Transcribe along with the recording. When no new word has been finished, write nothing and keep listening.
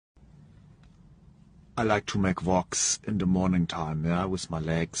I like to make walks in the morning time, yeah, with my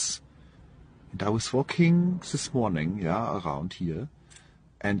legs. And I was walking this morning, yeah, around here,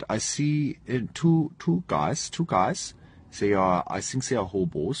 and I see two guys. They are, I think they are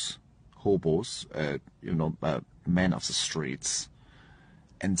hobos, men of the streets,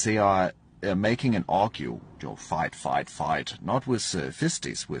 and they are making an argue, fight, not with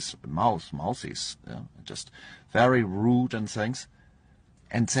fisties, with mouthies, yeah, just very rude and things.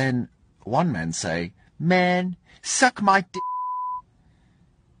 And then one man say, "Man, suck my dick."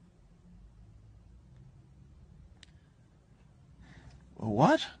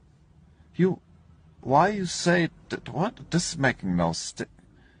 What? Why you say that? What? This is making no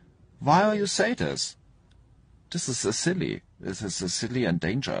Why are you say this? This is silly. This is silly and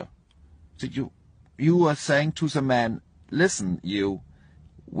danger. You are saying to the man, listen,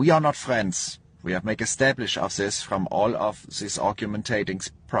 we are not friends. We have make establish of this from all of these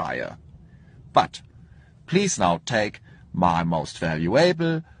argumentatings prior. But please now take my most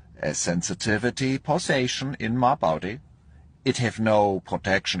valuable sensitivity possession in my body. It have no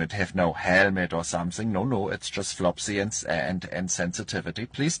protection, it have no helmet or something. No, it's just flopsy and sensitivity.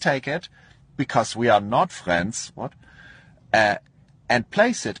 Please take it, because we are not friends. What? And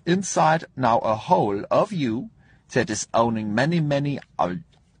place it inside now a hole of you that is owning many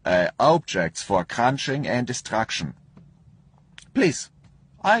objects for crunching and destruction. Please,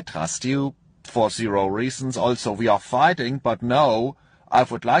 I trust you for 0 reasons. Also, we are fighting, but no, I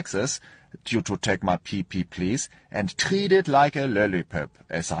would like this. You to take my pee-pee, please, and treat it like a lollipop,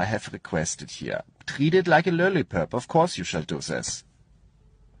 as I have requested here. Treat it like a lollipop. Of course you shall do this.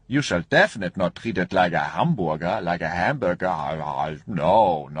 You shall definitely not treat it like a hamburger,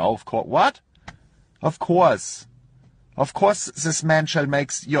 No, of course. What? Of course. Of course this man shall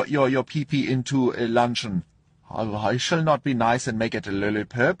make your pee-pee into a luncheon. I shall not be nice and make it a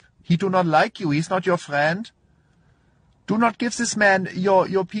lollipop. He do not like you. He's not your friend. Do not give this man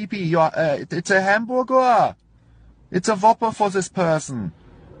your pee-pee. It's a hamburger. It's a Whopper for this person.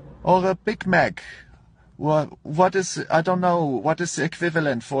 Or a Big Mac. What is, I don't know, what is the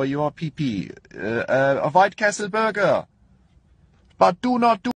equivalent for your pee-pee? A White Castle burger. But do not do